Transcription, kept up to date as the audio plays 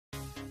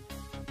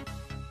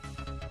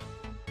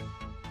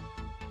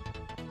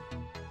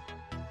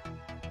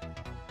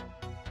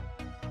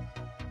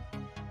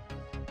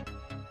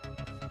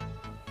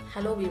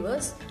Hello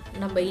viewers,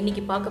 நம்ம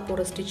இன்னைக்கு பார்க்க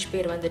போற ஸ்டிட்ச்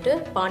பேர் வந்துட்டு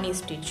பானி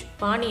ஸ்டிட்ச்.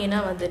 பானினா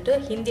வந்துட்டு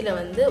ஹிந்தில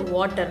வந்து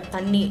வாட்டர்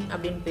தண்ணி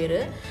அப்படினு பேரு.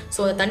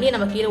 சோ தண்ணியை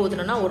நம்ம கீழ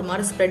ஊத்துனோம்னா ஒரு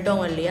மாதிரி ஸ்ப்ரெட்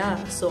ஆகும் இல்லையா?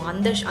 சோ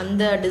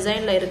அந்த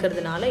டிசைன்ல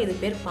இருக்குிறதுனால இது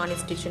பேர் பானி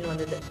ஸ்டிட்ச்னு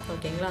வந்தது.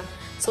 ஓகேங்களா?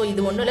 சோ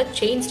இது ஒண்ணுல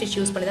செயின் ஸ்டிட்ச்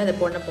யூஸ் பண்ணி தான் இத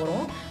போட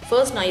போறோம்.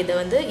 ஃபர்ஸ்ட் நான் இத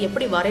வந்து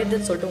எப்படி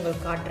வரையறதுன்னு சொல்லிட்டு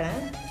உங்களுக்கு காட்றேன்.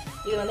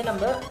 இது வந்து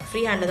நம்ம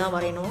ஃப்ரீ ஹேண்ட்ல தான்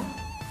வரையணும்.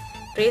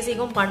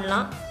 ட்ரேசிங்கும்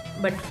பண்ணலாம்.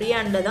 பட் ஃப்ரீ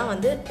ஹேண்ட்ல தான்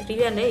வந்து ஃப்ரீ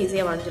ஹேண்ட்லயே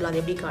ஈஸியா வரையலாம்.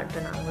 அது எப்படி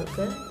காட்றேன் நான்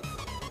உங்களுக்கு.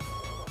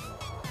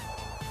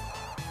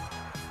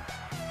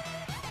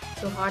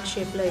 So heart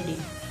shape la edi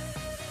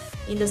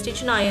இந்த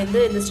ஸ்டிட்ச் நான்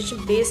வந்து இந்த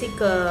ஸ்டிட்ச் பேசிக்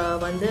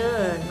வந்து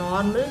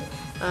நார்மல்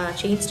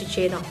செயின்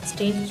ஸ்டிட்சே தான்.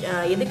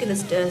 எதுக்கு இந்த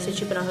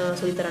ஸ்டிட்ச் இப்போ நான்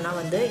சொல்லி தரேன்னா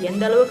வந்து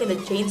எந்த அளவுக்கு இந்த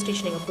செயின்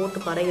ஸ்டிட்ச் நீங்கள்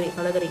போட்டு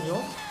பழகுறீங்களோ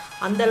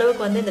அந்த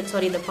அளவுக்கு வந்து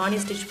இந்த பானி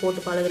ஸ்டிட்ச்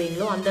போட்டு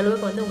பழகுறீங்களோ அந்த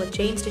அளவுக்கு வந்து உங்கள்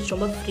செயின் ஸ்டிட்ச்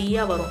ரொம்ப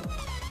ஃப்ரீயாக வரும்.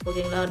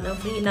 ஓகேங்களா?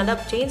 நல்லா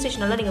செயின்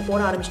ஸ்டிட்ச் நல்லா நீங்கள்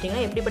போட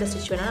ஆரம்பிச்சிட்டிங்கன்னா எப்படிப்பட்ட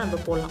ஸ்டிட்ச் வேணாலும் நம்ம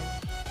போடலாம்.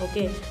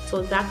 ஓகே,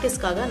 ஸோ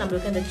ப்ராக்டிஸ்க்காக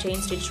நம்மளுக்கு இந்த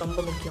செயின் ஸ்டிட்ச் ரொம்ப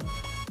முக்கியம்.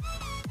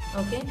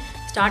 ஓகே,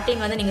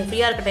 ஸ்டார்டிங் வந்து நீங்கள்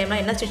ஃப்ரீயாக இருக்க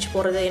டைம்லாம் என்ன ஸ்டிட்ச்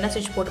போடுறது, என்ன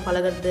ஸ்டிட்ச் போட்டு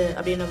பழகிறது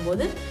அப்படின்னும்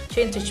போது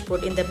செயின் ஸ்டிட்ச்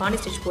போட்டு இந்த பானி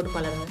ஸ்டிட்ச் போட்டு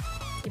பழகுங்க.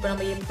 இப்போ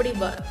நம்ம எப்படி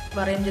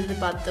வரைஞ்சது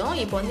பார்த்தோம்.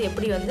 இப்போ வந்து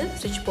எப்படி வந்து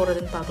ஸ்டிட்ச்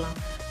போடுறதுன்னு பார்க்கலாம்.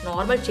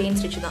 நார்மல் செயின்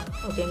ஸ்டிட்ச் தான்.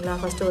 ஓகேங்களா?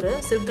 ஃபஸ்ட்டு ஒரு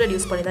சில்க் த்ரெட்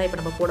யூஸ் பண்ணி தான் இப்போ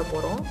நம்ம போட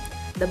போகிறோம்.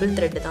 டபுள்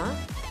த்ரெட்டு தான்.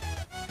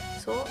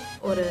 ஸோ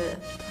ஒரு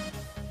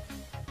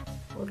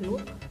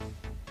லூப்,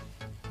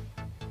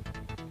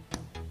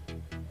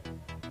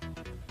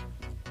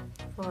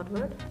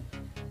 ஃபார்வர்ட்,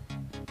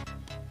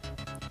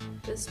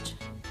 ட்விஸ்ட்,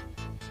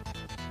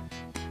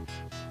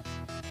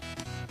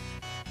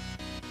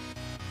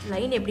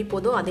 லைன் எப்படி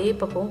போதோ அதே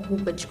பக்கம்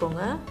ஹூக்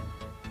வச்சுக்கோங்க.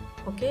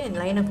 ஓகே, இந்த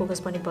லைனை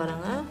ஃபோக்கஸ் பண்ணி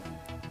பாருங்கள்.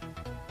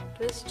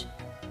 Twist,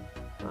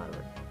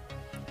 forward.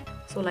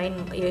 ஸோ லைன்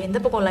எந்த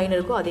பக்கம் லைன்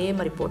இருக்கோ அதே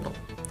மாதிரி போட்டோம்.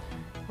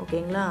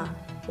 ஓகேங்களா?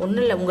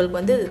 ஒன்றும் இல்லை, உங்களுக்கு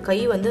வந்து கை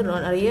வந்து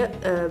நிறைய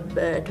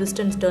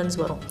ட்விஸ்ட் அண்ட் டர்ன்ஸ்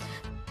வரும்.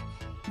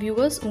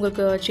 வியூவர்ஸ்,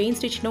 உங்களுக்கு செயின்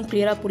ஸ்டிட்ச் இன்னும்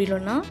கிளியராக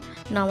புரியலன்னா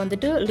நான்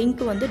வந்துட்டு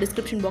லிங்க் வந்து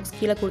டிஸ்கிரிப்ஷன் பாக்ஸ்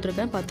கீழே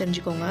கொடுத்துருக்கேன், பார்த்து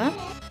தெரிஞ்சுக்கோங்க.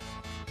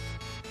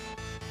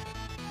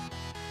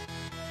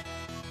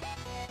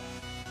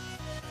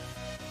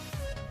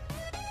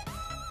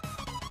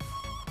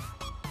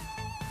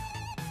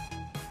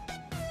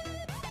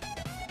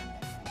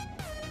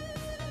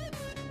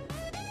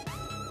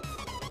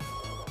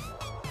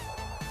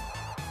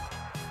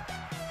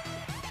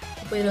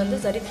 இப்போ இதில் வந்து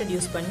சரி த்ரெட்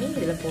யூஸ் பண்ணி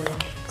இதில்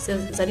போடலாம்.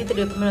 சரி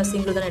த்ரெட் எப்பவுமே நான்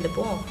சிங்கிள் தானே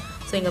எடுப்போம்.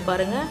 ஸோ இங்கே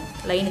பாருங்கள்,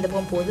 லைன் இந்த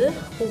பக்கம் போகுது,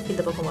 ஹூக்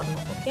இந்த பக்கம்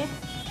வரணும். ஓகே,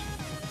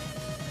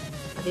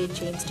 அதே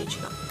செயின்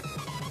ஸ்டிட்ச் தான்.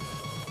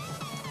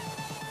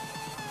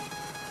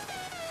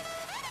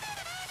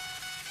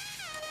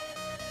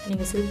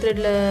 நீங்கள் சில்க்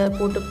த்ரெட்டில்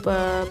போட்டு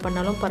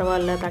பண்ணாலும்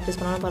பரவாயில்ல, ப்ராக்டிஸ்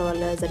பண்ணாலும்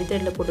பரவாயில்ல, சரி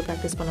த்ரெட்டில் போட்டு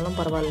ப்ராக்டிஸ் பண்ணாலும்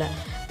பரவாயில்ல.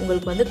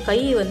 உங்களுக்கு வந்து கை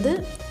வந்து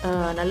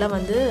நல்லா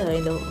வந்து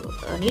இந்த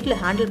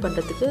நீட்டில் ஹேண்டில்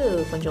பண்ணுறதுக்கு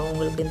கொஞ்சம்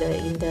உங்களுக்கு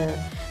இந்த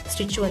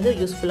ஸ்டிட்ச் வந்து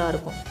யூஸ்ஃபுல்லாக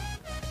இருக்கும்.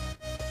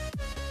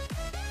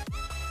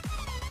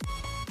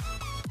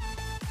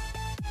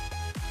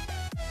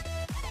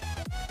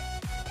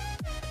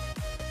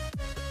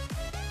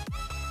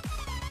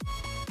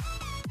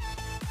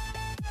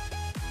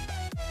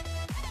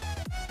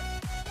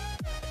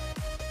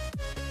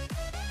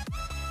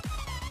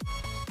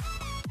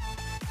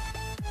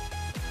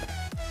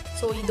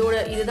 ஸோ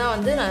இதுதான்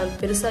வந்து நான்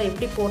பெருசாக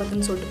எப்படி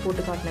போடுறதுன்னு சொல்லிட்டு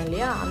போட்டு காட்டினேன்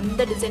இல்லையா?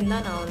 அந்த டிசைன்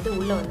தான் நான் வந்து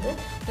உள்ளே வந்து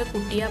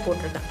குட்டியாக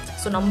போட்டிருக்கேன்.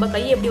 ஸோ நம்ம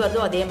கை எப்படி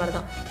வருதோ அதே மாதிரி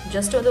தான்.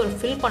 ஜஸ்ட் வந்து ஒரு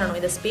ஃபில் பண்ணணும்,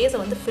 இந்த ஸ்பேஸை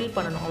வந்து ஃபில்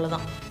பண்ணணும்,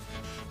 அவ்வளோதான்.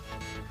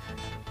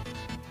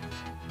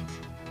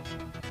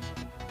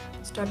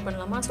 ஸ்டார்ட்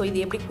பண்ணலாமா? ஸோ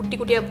இது எப்படி குட்டி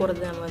குட்டியாக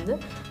போடுறது நம்ம வந்து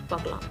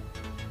பார்க்கலாம்.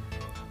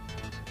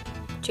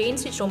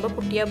 செயின் ஸ்டிச் ரொம்ப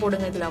குட்டியாக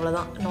போடுங்க இதில்,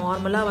 அவ்வளோதான்.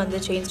 நார்மலாக வந்து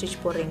செயின்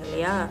ஸ்டிச் போடுறீங்க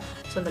இல்லையா?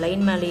 ஸோ அந்த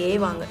லைன் மேலேயே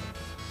வாங்க.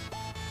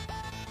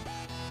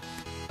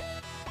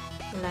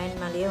 லைன்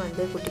மேலேயே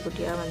வந்து குட்டி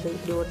குட்டியாக வந்து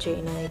இப்படி ஒரு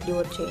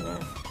செயின்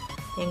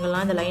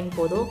எங்கெல்லாம் இந்த லைன்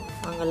போதோ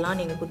அங்கெல்லாம்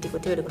நீங்கள்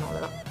குத்தி எடுக்கணும்,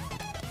 அவ்வளோதான்.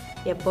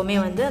 எப்போவுமே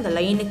வந்து அந்த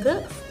லைனுக்கு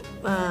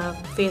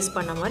ஃபேஸ்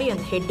பண்ண மாதிரி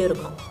அந்த ஹெட்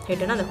இருக்கணும்.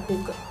 ஹெட்டுன்னா அந்த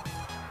ஹூக்கு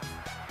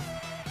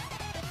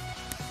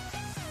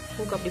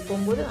அப்படி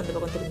போகும்போது அந்த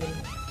பக்கம்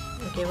திரும்பிடணும்.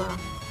 ஓகேவா?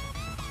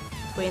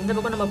 இப்போ எந்த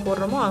பக்கம் நம்ம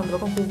போடுறோமோ அந்த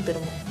பக்கம் ஹூக்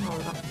திரும்பும்,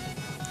 அவ்வளோதான்.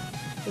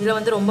 இதில்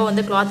வந்து ரொம்ப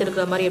வந்து கிளாத்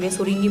இருக்கிற மாதிரி அப்படியே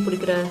சுருங்கி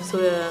பிடிக்கிற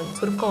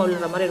சுருக்கம்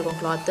விழுற மாதிரி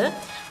இருக்கும் கிளாத்து.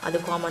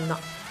 அது காமன்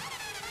தான்.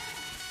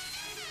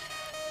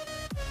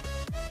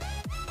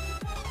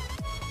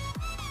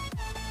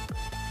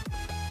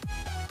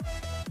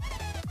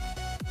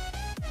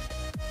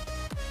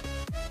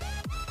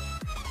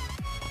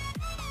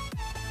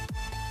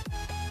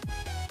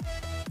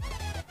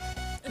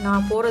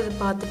 நான் போகிறது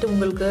பார்த்துட்டு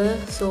உங்களுக்கு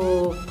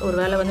ஒரு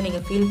வேளை வந்து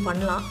நீங்கள் ஃபீல்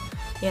பண்ணலாம்.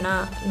 ஏன்னா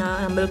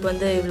நம்மளுக்கு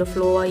வந்து இவ்வளோ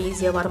ஃப்ளோவாக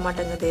ஈஸியாக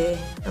வரமாட்டேங்குது,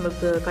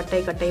 நம்மளுக்கு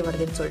கட்டை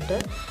வருதுன்னு சொல்லிட்டு.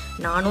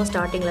 நானும்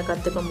ஸ்டார்டிங்கில்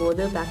கற்றுக்கும்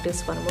போது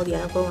ப்ராக்டிஸ் பண்ணும்போது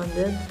எனக்கும்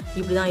வந்து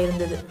இப்படி தான்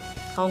இருந்தது.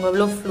 அவங்க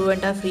எவ்வளோ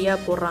ஃப்ளூவெண்ட்டாக ஃப்ரீயாக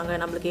போடுறாங்க,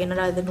 நம்மளுக்கு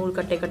என்னடா இது நூல்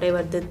கட்டை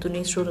வருது,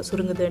 துணி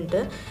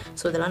சுருங்குதுன்ட்டு.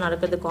 ஸோ இதெல்லாம்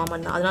நடக்கிறது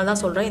காமன் தான். அதனால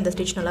தான் சொல்கிறேன், இந்த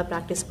ஸ்டிச் நல்லா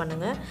ப்ராக்டிஸ்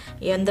பண்ணுங்கள்.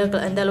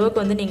 எந்த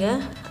அளவுக்கு வந்து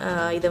நீங்கள்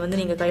இதை வந்து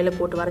நீங்கள் கையில்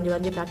போட்டு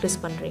வரைஞ்சி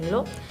ப்ராக்டிஸ்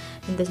பண்ணுறீங்களோ,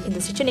 இந்த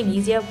ஸ்டிச்சை நீங்கள்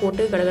ஈஸியாக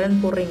போட்டு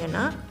கடகடன்னு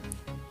போடுறீங்கன்னா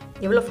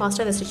எவ்வளோ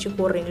ஃபாஸ்ட்டாக அந்த ஸ்டிச்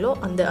போடுறீங்களோ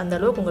அந்த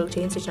அளவுக்கு உங்களுக்கு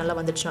செயின் ஸ்டிச் நல்லா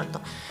வந்துடுச்சுன்னு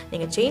அர்த்தம்.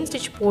 நீங்கள் செயின்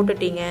ஸ்டிச்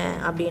போட்டுட்டீங்க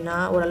அப்படின்னா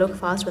ஓரளவுக்கு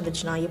ஃபாஸ்ட்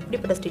வந்துடுச்சுன்னா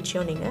எப்படிப்பட்ட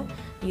ஸ்டிச்சையும் நீங்கள்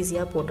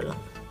ஈஸியாக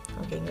போட்டுடலாம்.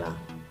 ஓகேங்களா?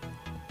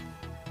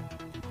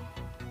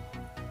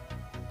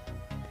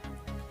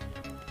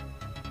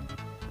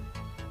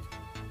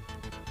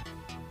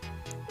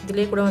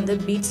 இதிலே கூட வந்து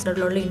பீட்ஸ்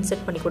நடுவில்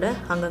இன்செர்ட் பண்ணி கூட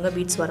அங்கங்கே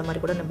பீட்ஸ் வர மாதிரி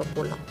கூட நம்ம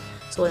போடலாம்.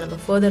 ஸோ அதை நம்ம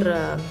ஃபர்தர்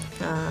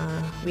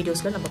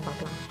வீடியோஸில் நம்ம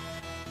பார்க்கலாம்.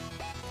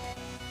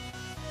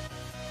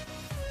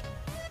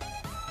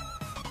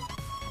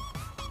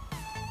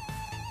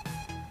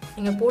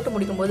 நீங்கள் போட்டு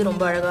முடிக்கும்போது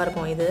ரொம்ப அழகாக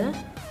இருக்கும் இது.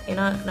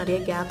 ஏன்னா நிறைய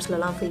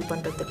கேப்ஸ்லலாம் ஃபில்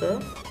பண்ணுறதுக்கு.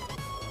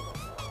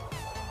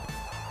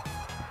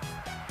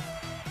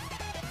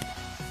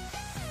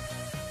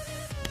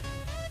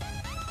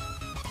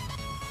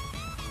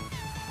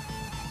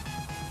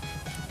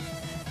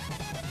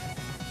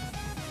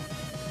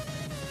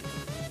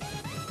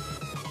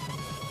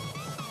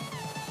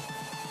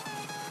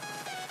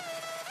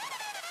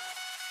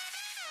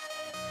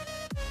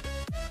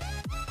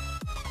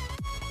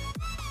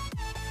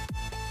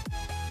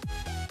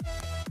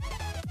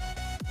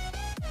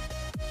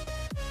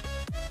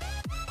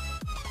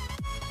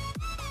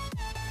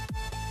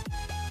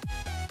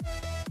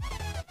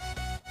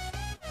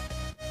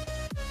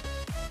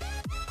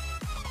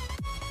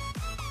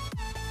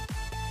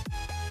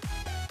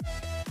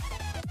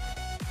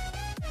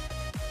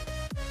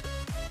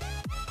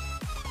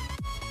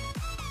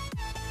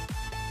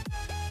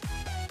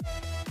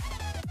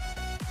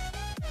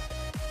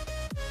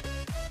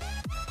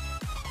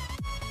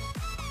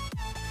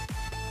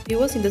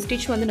 வியூவர்ஸ், இந்த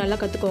ஸ்டிச் வந்து நல்லா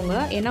கற்றுக்கோங்க.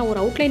 ஏன்னா ஒரு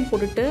அவுட்லைன்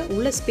போட்டுட்டு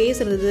உள்ள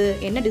ஸ்பேஸ் இருந்தது,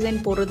 என்ன டிசைன்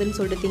போடுறதுன்னு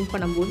சொல்லிட்டு திங்க்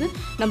பண்ணும்போது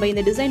நம்ம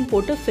இந்த டிசைன்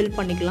போட்டு ஃபில்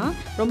பண்ணிக்கலாம்.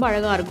 ரொம்ப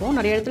அழகாக இருக்கும்.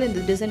 நிறைய இடத்துல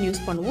இந்த டிசைன்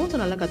யூஸ் பண்ணுவோம்.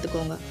 ஸோ நல்லா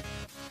கற்றுக்கோங்க.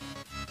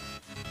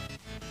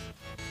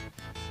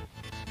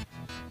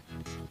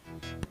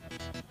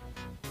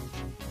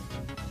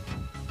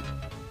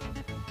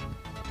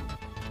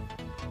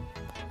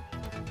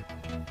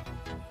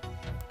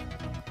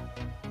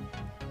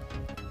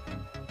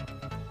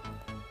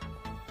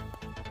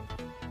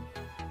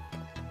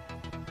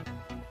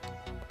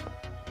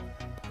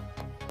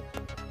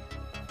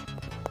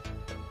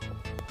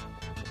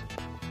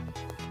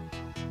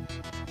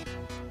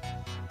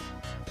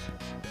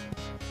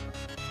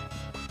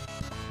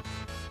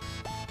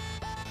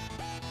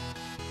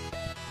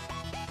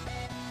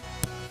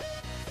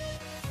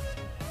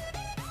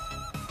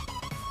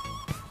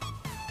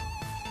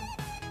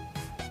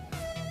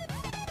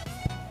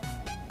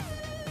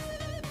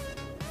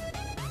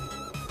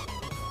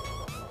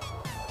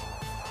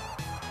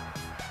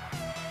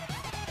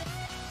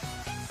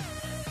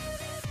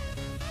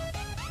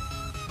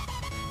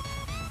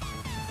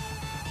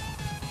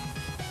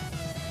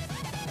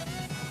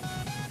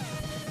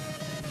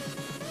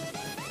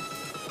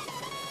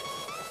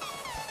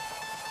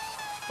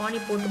 பானி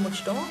போட்டு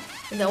முடிச்சிட்டோம்.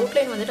 இந்த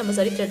அவுட்லைன் வந்துட்டு நம்ம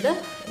சரி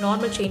த்ரெட்டில்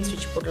நார்மல் செயின்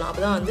ஸ்டிச் போடலாம்.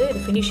 அப்போ தான் வந்து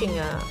இது ஃபினிஷிங்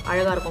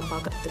அழகாக இருக்கும்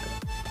பார்க்குறதுக்கு.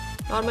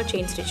 நார்மல்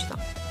செயின் ஸ்டிச்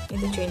தான்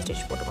இது. செயின்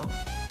ஸ்டிச் போட்டுக்கோங்க.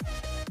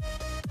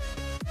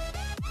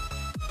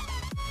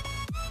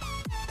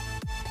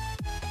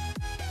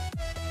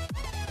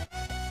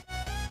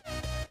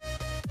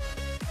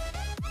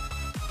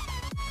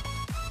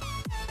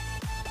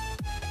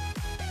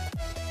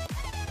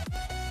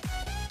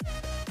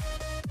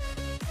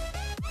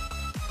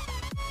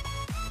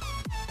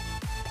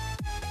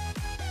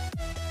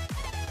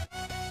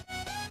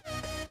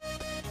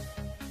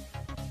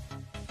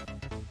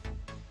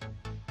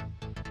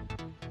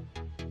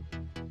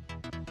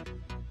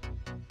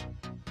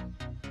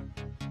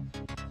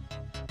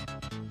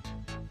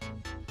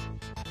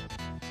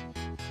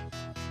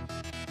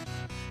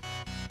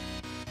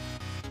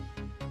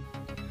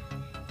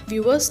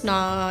 வியூவர்ஸ்,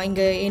 நான்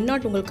இங்கே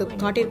என்னாட் உங்களுக்கு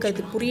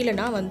காட்டியிருக்கிறது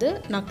புரியலைன்னா வந்து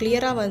நான்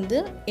கிளியராக வந்து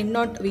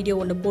என்னாட் வீடியோ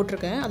ஒன்று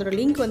போட்டிருக்கேன். அதோட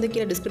லிங்க் வந்து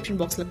கீழே டிஸ்கிரிப்ஷன்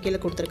பாக்ஸில் கீழே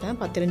கொடுத்துருக்கேன்,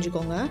 பார்த்து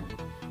தெரிஞ்சுக்கோங்க.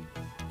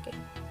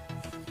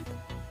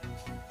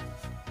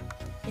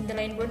 இந்த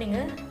லைன் கூட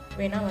நீங்கள்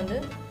வேணால் வந்து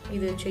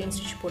இது செயின்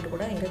ஸ்டிச் போட்டு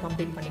கூட இங்கே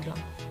கம்ப்ளீட்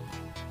பண்ணிக்கலாம்.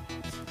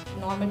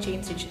 நார்மல்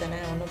செயின் ஸ்டிச்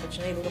தானே, ஒன்றும்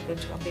பிரச்சனை, இதோட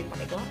பிரச்சனை கம்ப்ளீட்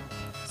பண்ணிக்கலாம்.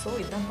 ஸோ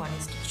இதுதான் பானி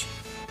ஸ்டிச்.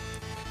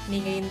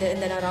 நீங்கள்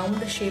இந்த நான்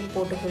ரவுண்டு ஷேப்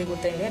போட்டு சொல்லி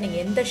கொடுத்தேன் இல்லையா,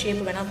 நீங்கள் எந்த ஷேப்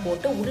வேணால்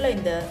போட்டு உள்ளே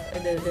இந்த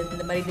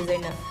மாதிரி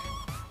டிசைனை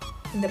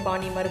இந்த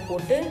பானி மாதிரி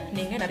போட்டு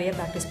நீங்கள் நிறைய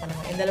ப்ராக்டிஸ்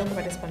பண்ணுங்கள். எந்த அளவுக்கு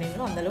ப்ராக்டிஸ்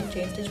பண்ணீங்களோ அந்தளவுக்கு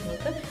செயின் ஸ்டிச்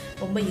உங்களுக்கு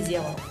ரொம்ப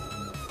ஈஸியாக வரும்.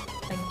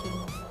 Thank you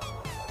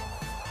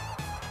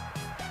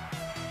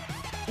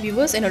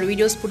viewers. என்னோடய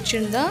வீடியோஸ்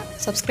பிடிச்சிருந்தா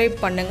சப்ஸ்கிரைப்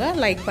பண்ணுங்கள்,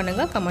 லைக்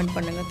பண்ணுங்கள், கமெண்ட்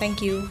பண்ணுங்கள்.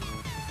 தேங்க்யூ.